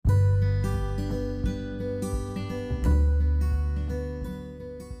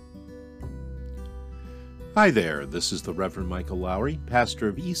Hi there, this is the Reverend Michael Lowry, pastor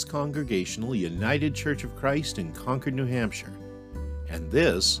of East Congregational United Church of Christ in Concord, New Hampshire, and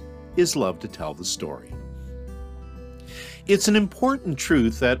this is Love to Tell the Story. It's an important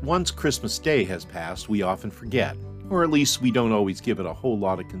truth that once Christmas Day has passed, we often forget, or at least we don't always give it a whole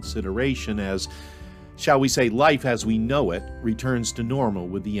lot of consideration as, shall we say, life as we know it returns to normal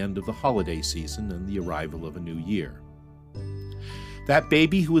with the end of the holiday season and the arrival of a new year. That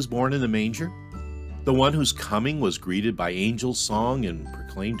baby who was born in the manger, the one whose coming was greeted by angels' song and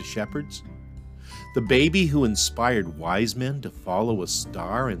proclaimed to shepherds? The baby who inspired wise men to follow a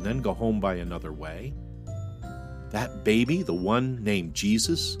star and then go home by another way? That baby, the one named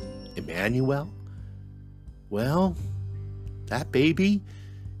Jesus, Emmanuel? Well, that baby,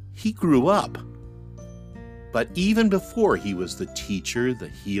 he grew up. But even before he was the teacher, the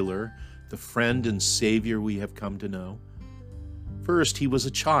healer, the friend and savior we have come to know, first he was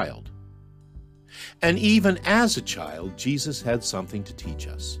a child. And even as a child, Jesus had something to teach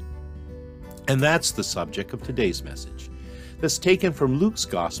us. And that's the subject of today's message. That's taken from Luke's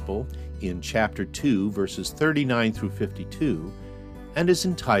Gospel in chapter 2, verses 39 through 52, and is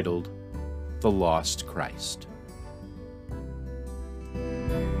entitled, The Lost Christ.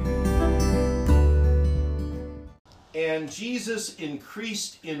 And Jesus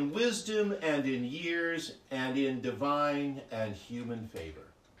increased in wisdom and in years and in divine and human favor.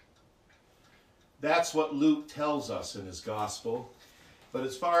 That's what Luke tells us in his gospel. But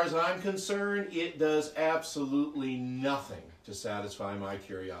as far as I'm concerned, it does absolutely nothing to satisfy my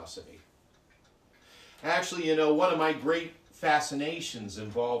curiosity. Actually, one of my great fascinations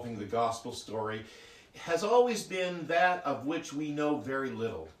involving the gospel story has always been that of which we know very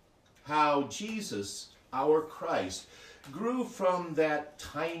little. How Jesus, our Christ, grew from that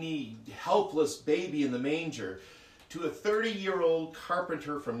tiny, helpless baby in the manger to a 30-year-old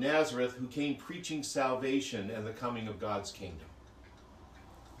carpenter from Nazareth who came preaching salvation and the coming of God's kingdom.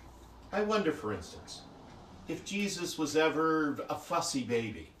 I wonder, for instance, if Jesus was ever a fussy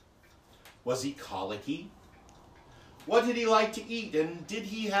baby. Was he colicky? What did he like to eat? And did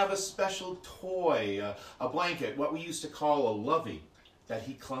he have a special toy, a blanket, what we used to call a lovey, that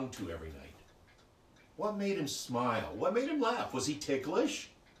he clung to every night? What made him smile? What made him laugh? Was he ticklish?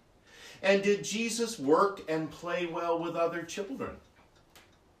 And did Jesus work and play well with other children?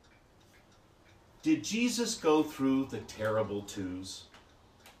 Did Jesus go through the terrible twos?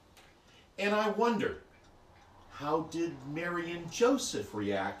 And I wonder, how did Mary and Joseph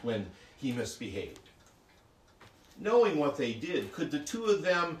react when he misbehaved? Knowing what they did, could the two of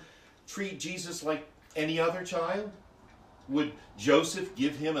them treat Jesus like any other child? Would Joseph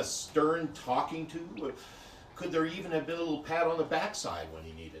give him a stern talking to? Could there even have been a little pat on the backside when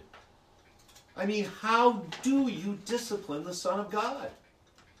he needed? I mean, how do you discipline the Son of God?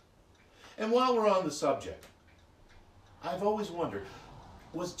 And while we're on the subject, I've always wondered,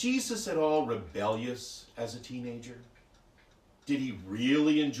 was Jesus at all rebellious as a teenager? Did he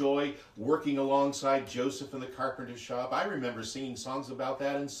really enjoy working alongside Joseph in the carpenter's shop? I remember singing songs about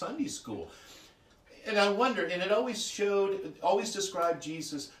that in Sunday school. And I wonder, and it always described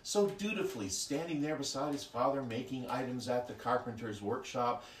Jesus so dutifully standing there beside his father making items at the carpenter's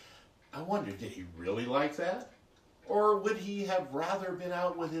workshop. I wonder, did he really like that? Or would he have rather been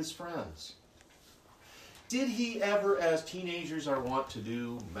out with his friends? Did he ever, as teenagers are wont to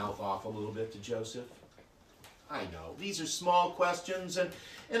do, mouth off a little bit to Joseph? I know, these are small questions, and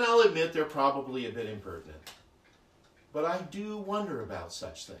I'll admit they're probably a bit impertinent. But I do wonder about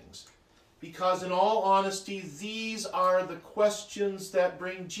such things, because in all honesty, these are the questions that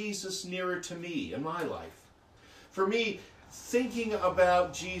bring Jesus nearer to me in my life. For me, thinking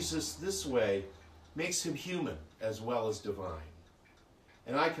about Jesus this way makes him human as well as divine.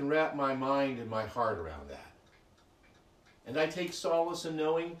 And I can wrap my mind and my heart around that. And I take solace in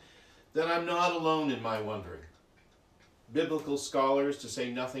knowing that I'm not alone in my wondering. Biblical scholars, to say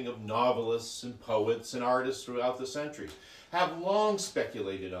nothing of novelists and poets and artists throughout the centuries, have long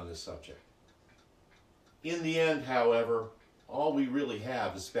speculated on this subject. In the end, however, all we really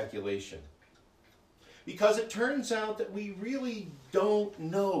have is speculation. Because it turns out that we really don't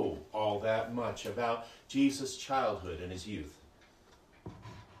know all that much about Jesus' childhood and his youth.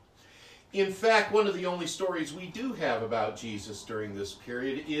 In fact, one of the only stories we do have about Jesus during this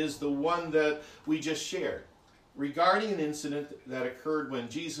period is the one that we just shared, regarding an incident that occurred when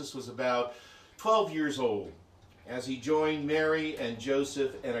Jesus was about 12 years old, as he joined Mary and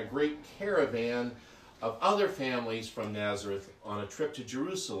Joseph and a great caravan of other families from Nazareth on a trip to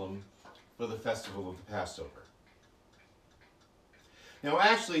Jerusalem for the festival of the Passover. Now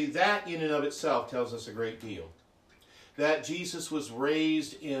actually, that in and of itself tells us a great deal. that Jesus was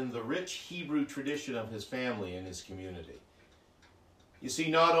raised in the rich Hebrew tradition of his family and his community. You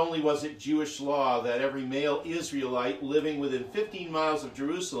see, not only was it Jewish law that every male Israelite living within 15 miles of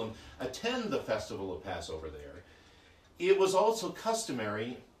Jerusalem attend the festival of Passover there, it was also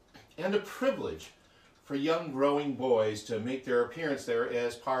customary and a privilege for young growing boys to make their appearance there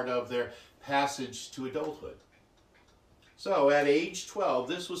as part of their passage to adulthood. So at age 12,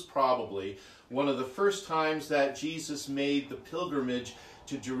 this was probably one of the first times that Jesus made the pilgrimage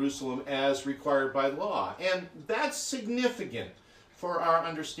to Jerusalem as required by law. And that's significant for our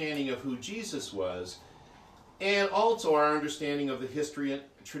understanding of who Jesus was, and also our understanding of the history and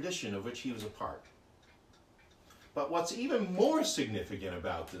tradition of which he was a part. But what's even more significant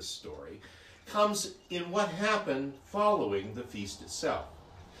about this story comes in what happened following the feast itself.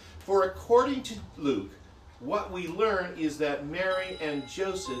 For according to Luke, what we learn is that Mary and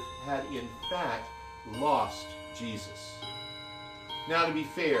Joseph had in fact lost Jesus. Now, to be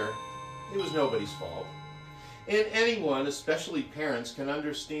fair, it was nobody's fault. And anyone, especially parents, can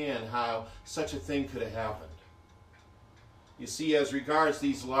understand how such a thing could have happened. You see, as regards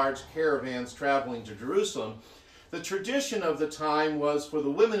these large caravans traveling to Jerusalem, the tradition of the time was for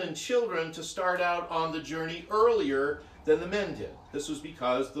the women and children to start out on the journey earlier than the men did. This was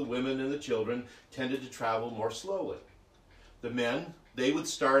because the women and the children tended to travel more slowly. The men, they would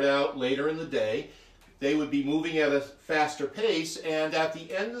start out later in the day. They would be moving at a faster pace, and at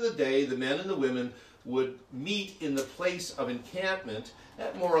the end of the day, the men and the women would meet in the place of encampment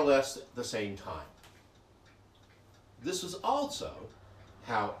at more or less the same time. This was also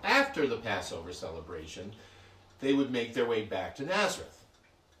how, after the Passover celebration, they would make their way back to Nazareth.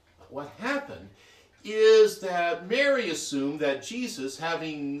 But what happened is that Mary assumed that Jesus,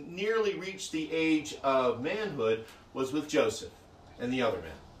 having nearly reached the age of manhood, was with Joseph and the other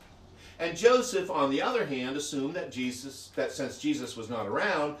men. And Joseph, on the other hand, assumed that since Jesus was not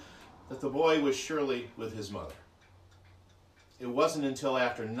around, that the boy was surely with his mother. It wasn't until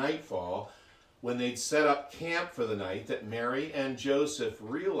after nightfall, when they'd set up camp for the night, that Mary and Joseph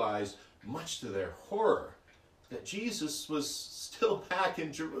realized, much to their horror, that Jesus was still back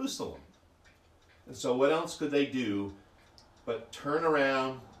in Jerusalem. And so what else could they do but turn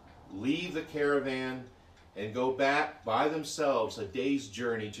around, leave the caravan, and go back by themselves a day's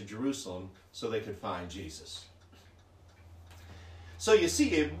journey to Jerusalem so they could find Jesus? So you see,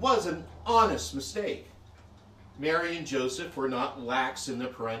 it was an honest mistake. Mary and Joseph were not lax in their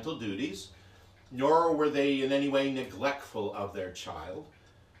parental duties, nor were they in any way neglectful of their child.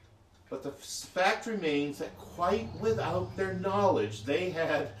 But the fact remains that quite without their knowledge, they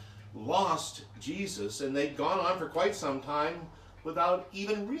had lost Jesus, and they'd gone on for quite some time without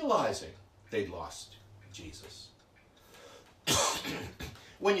even realizing they'd lost Jesus.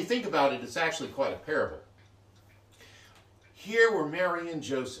 When you think about it, it's actually quite a parable. Here were Mary and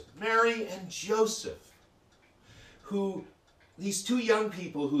Joseph. Mary and Joseph, these two young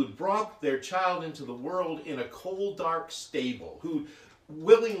people who'd brought their child into the world in a cold, dark stable, who'd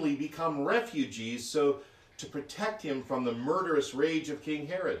willingly become refugees to protect him from the murderous rage of King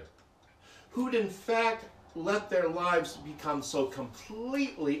Herod, who'd in fact let their lives become so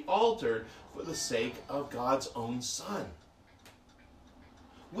completely altered for the sake of God's own Son.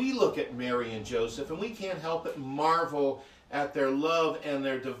 We look at Mary and Joseph and we can't help but marvel at their love and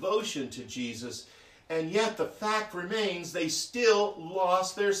their devotion to Jesus, and yet the fact remains they still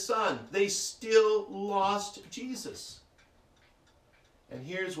lost their son. They still lost Jesus. And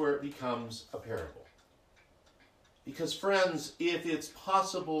here's where it becomes a parable. Because friends, if it's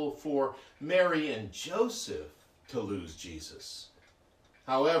possible for Mary and Joseph to lose Jesus,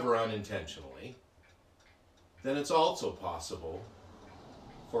 however unintentionally, then it's also possible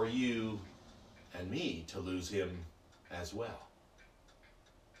for you and me to lose him as well.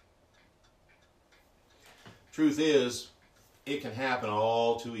 Truth is, it can happen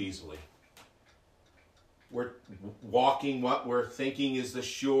all too easily. We're walking what we're thinking is the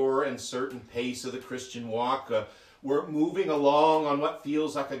sure and certain pace of the Christian walk. We're moving along on what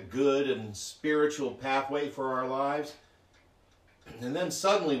feels like a good and spiritual pathway for our lives. And then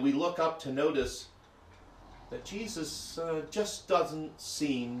suddenly we look up to notice that Jesus just doesn't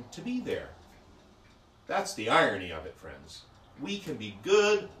seem to be there. That's the irony of it, friends. We can be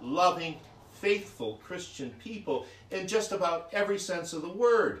good, loving, faithful Christian people in just about every sense of the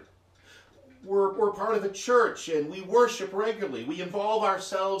word. We're part of a church and we worship regularly. We involve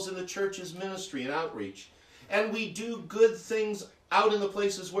ourselves in the church's ministry and outreach. And we do good things out in the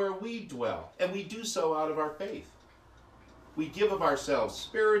places where we dwell. And we do so out of our faith. We give of ourselves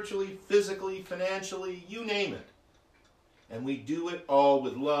spiritually, physically, financially, you name it. And we do it all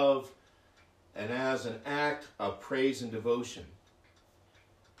with love and as an act of praise and devotion.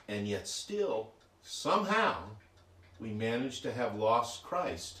 And yet still, somehow, we manage to have lost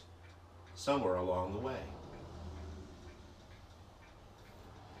Christ somewhere along the way.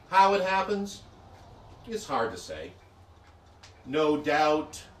 How it happens? It's hard to say. No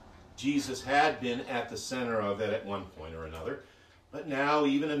doubt Jesus had been at the center of it at one point or another, but now,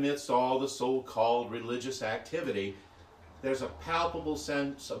 even amidst all the so-called religious activity, there's a palpable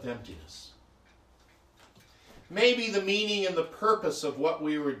sense of emptiness. Maybe the meaning and the purpose of what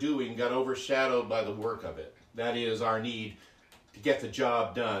we were doing got overshadowed by the work of it. That is, our need to get the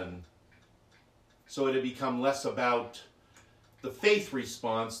job done. So it had become less about the faith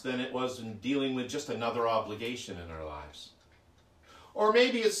response than it was in dealing with just another obligation in our lives. Or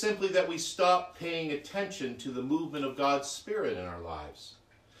maybe it's simply that we stopped paying attention to the movement of God's Spirit in our lives,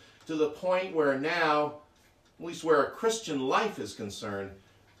 to the point where now, at least where a Christian life is concerned,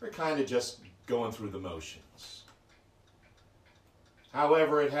 we're kind of just going through the motions.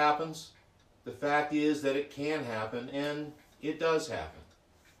 However it happens, the fact is that it can happen, and it does happen.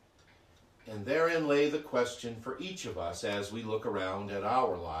 And therein lay the question for each of us as we look around at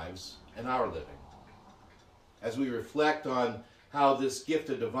our lives and our living. As we reflect on how this gift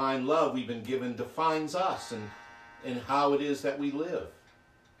of divine love we've been given defines us and how it is that we live.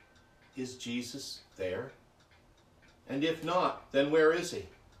 Is Jesus there? And if not, then where is he?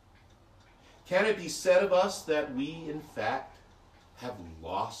 Can it be said of us that we, in fact, have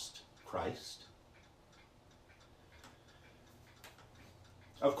lost Christ?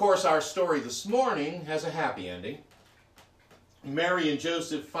 Of course, our story this morning has a happy ending. Mary and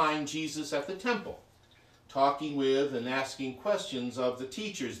Joseph find Jesus at the temple, talking with and asking questions of the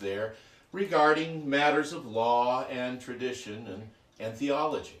teachers there regarding matters of law and tradition and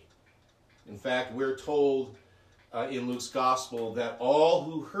theology. In fact, we're told in Luke's Gospel that all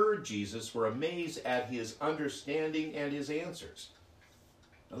who heard Jesus were amazed at his understanding and his answers.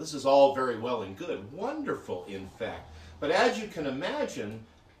 Now, this is all very well and good, wonderful, in fact. But as you can imagine,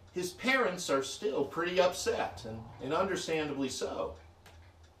 his parents are still pretty upset, and understandably so.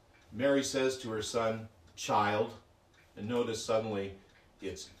 Mary says to her son, "Child," and notice suddenly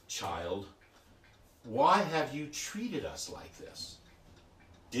it's child. "Why have you treated us like this?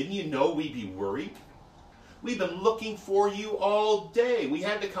 Didn't you know we'd be worried? We've been looking for you all day. We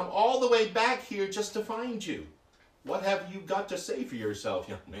had to come all the way back here just to find you. What have you got to say for yourself,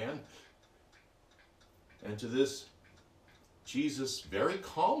 young man?" And to this, Jesus very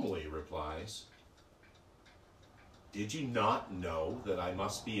calmly replies, "Did you not know that I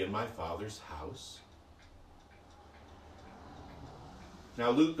must be in my Father's house?"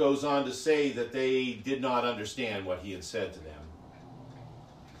 Now, Luke goes on to say that they did not understand what he had said to them.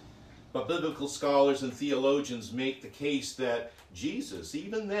 But biblical scholars and theologians make the case that Jesus,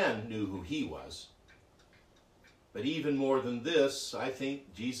 even then, knew who he was. But even more than this, I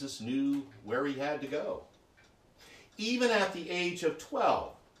think Jesus knew where he had to go. Even at the age of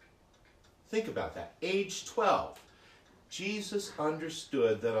 12, think about that, age 12, Jesus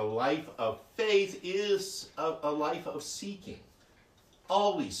understood that a life of faith is a life of seeking,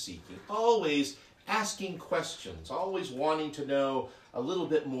 always asking questions, always wanting to know a little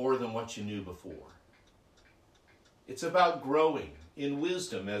bit more than what you knew before. It's about growing in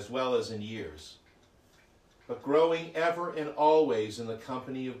wisdom as well as in years, but growing ever and always in the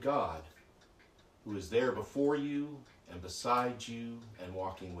company of God, who is there before you and beside you and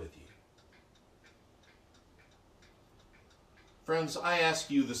walking with you. Friends, I ask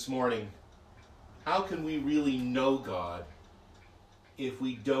you this morning, how can we really know God if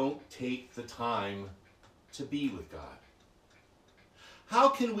we don't take the time to be with God? How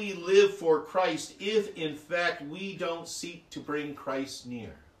can we live for Christ if, in fact, we don't seek to bring Christ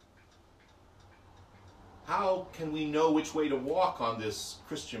near? How can we know which way to walk on this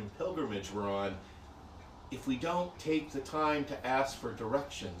Christian pilgrimage we're on if we don't take the time to ask for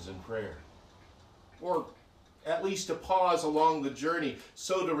directions in prayer? Or at least to pause along the journey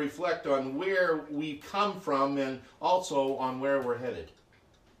so to reflect on where we come from and also on where we're headed.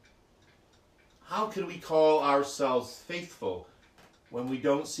 How can we call ourselves faithful when we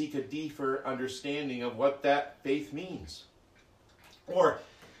don't seek a deeper understanding of what that faith means? Or,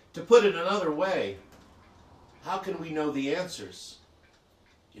 to put it another way, how can we know the answers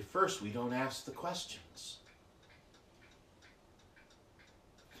if first we don't ask the questions?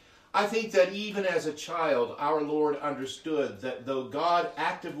 I think that even as a child, our Lord understood that though God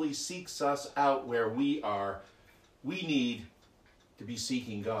actively seeks us out where we are, we need to be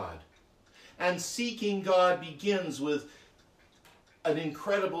seeking God. And seeking God begins with an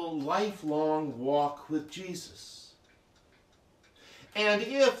incredible lifelong walk with Jesus. And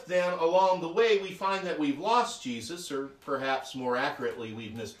if then along the way we find that we've lost Jesus, or perhaps more accurately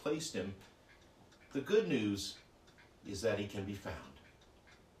we've misplaced him, the good news is that he can be found.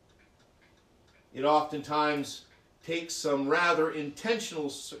 It oftentimes takes some rather intentional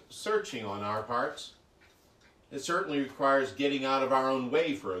searching on our parts. It certainly requires getting out of our own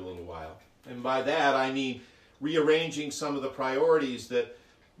way for a little while. And by that I mean rearranging some of the priorities that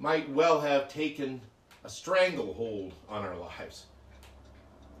might well have taken a stranglehold on our lives.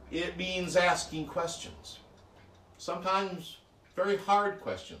 It means asking questions, sometimes very hard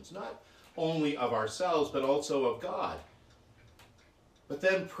questions, not only of ourselves but also of God. But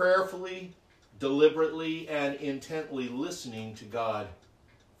then prayerfully, deliberately, and intently listening to God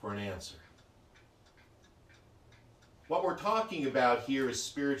for an answer. What we're talking about here is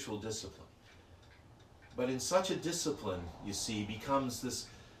spiritual discipline. But in such a discipline, you see, becomes this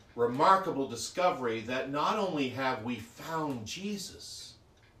remarkable discovery that not only have we found Jesus,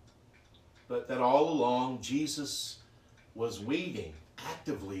 but that all along Jesus was waiting,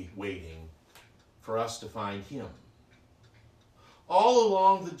 actively waiting, for us to find him. All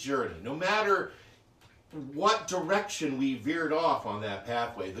along the journey, no matter what direction we veered off on that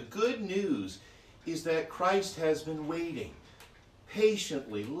pathway, the good news is that Christ has been waiting,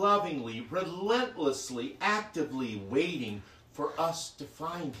 patiently, lovingly, relentlessly, actively waiting for us to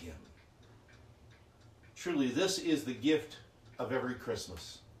find him. Truly, this is the gift of every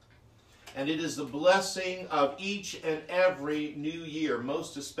Christmas. And it is the blessing of each and every new year,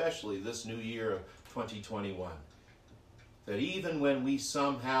 most especially this new year of 2021, that even when we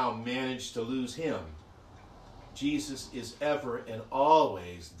somehow manage to lose him, Jesus is ever and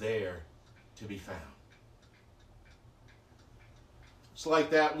always there to be found. It's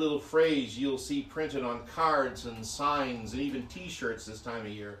like that little phrase you'll see printed on cards and signs and even t-shirts this time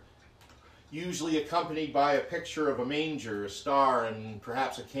of year, usually accompanied by a picture of a manger, a star, and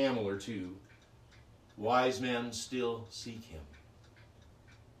perhaps a camel or two. Wise men still seek him.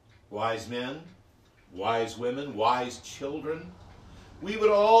 Wise men, wise women, wise children, we would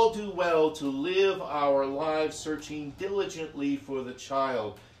all do well to live our lives searching diligently for the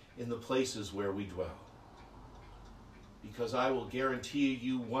child in the places where we dwell. Because I will guarantee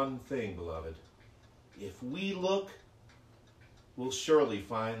you one thing, beloved. If we look, we'll surely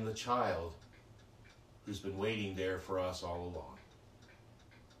find the child who's been waiting there for us all along.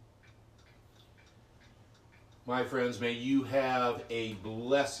 My friends, may you have a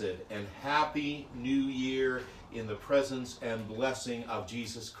blessed and happy new year in the presence and blessing of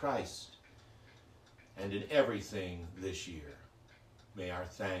Jesus Christ. And in everything this year, may our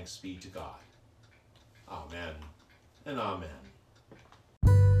thanks be to God. Amen and amen.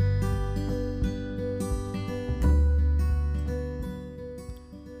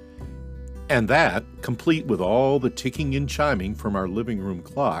 And that, complete with all the ticking and chiming from our living room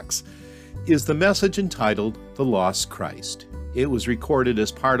clocks, is the message entitled The Lost Christ. It was recorded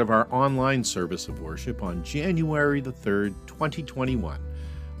as part of our online service of worship on January the 3rd, 2021,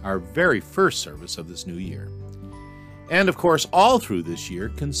 our very first service of this new year. And of course, all through this year,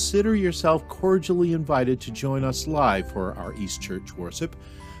 consider yourself cordially invited to join us live for our East Church worship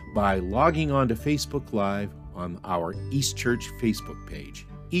by logging on to Facebook Live on our East Church Facebook page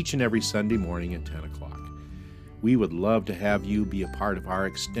each and every Sunday morning at 10 o'clock. We would love to have you be a part of our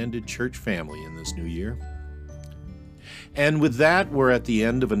extended church family in this new year. And with that, we're at the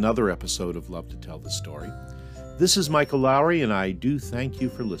end of another episode of Love to Tell the Story. This is Michael Lowry, and I do thank you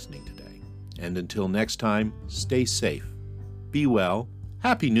for listening today. And until next time, stay safe, be well,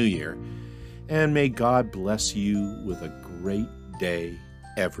 Happy New Year, and may God bless you with a great day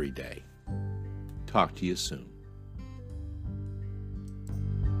every day. Talk to you soon.